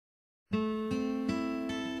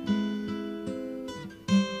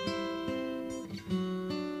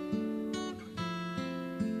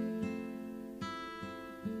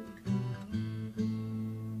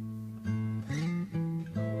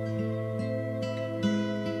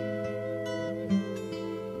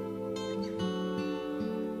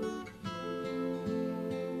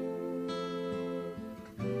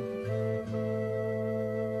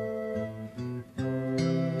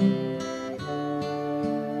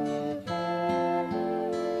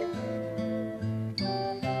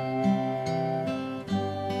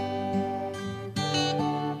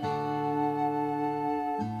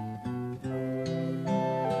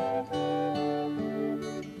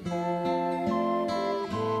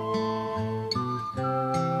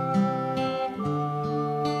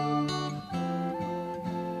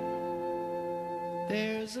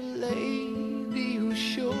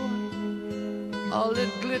all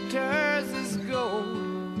that glitters is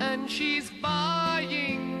gold, and she's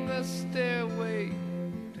buying a stairway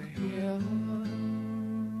to heaven.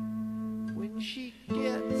 When she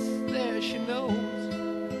gets there, she knows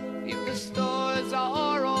if the stores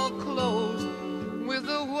are all closed, with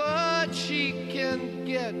a word she can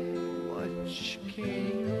get what she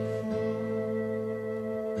came for.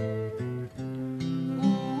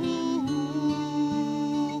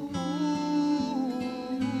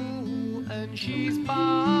 And she's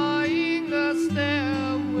buying a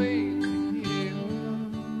stairway to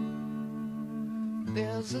heaven.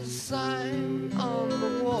 There's a sign on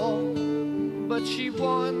the wall, but she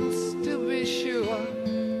wants to be sure,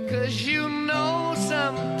 'cause you know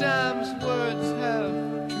sometimes words have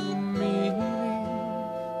two meanings.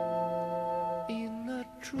 In a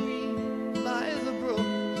tree by the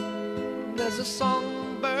brook, there's a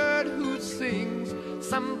songbird who sings.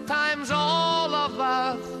 Sometimes all of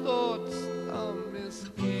our thoughts are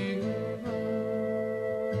misgiven.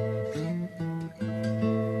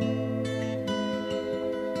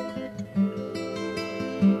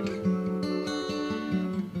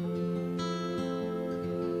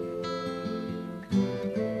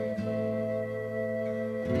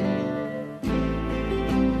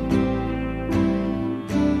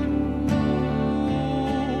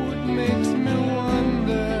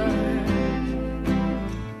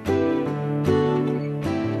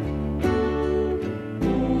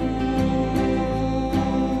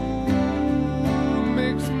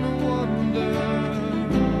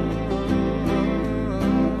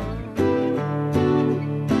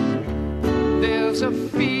 There's a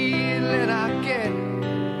feeling I get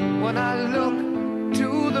when I look to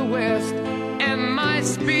the west, and my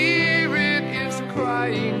spirit is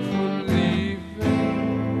crying for leaving.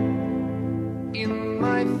 In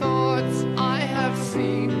my thoughts I have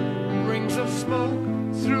seen rings of smoke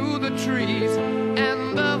through the trees, and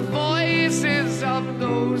the voices of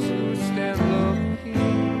those who stand up here.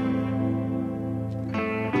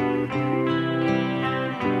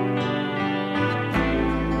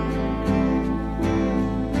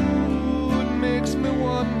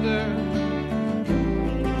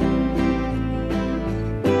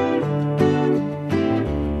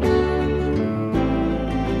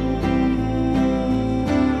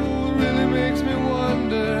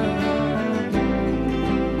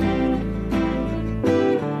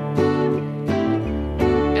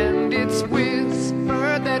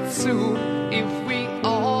 Soon, if we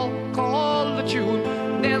all call the tune,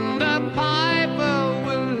 then the piper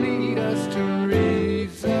will lead us to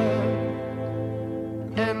reason,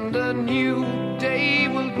 and a new day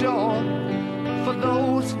will dawn for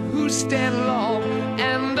those who stand long,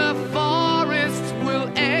 and the fall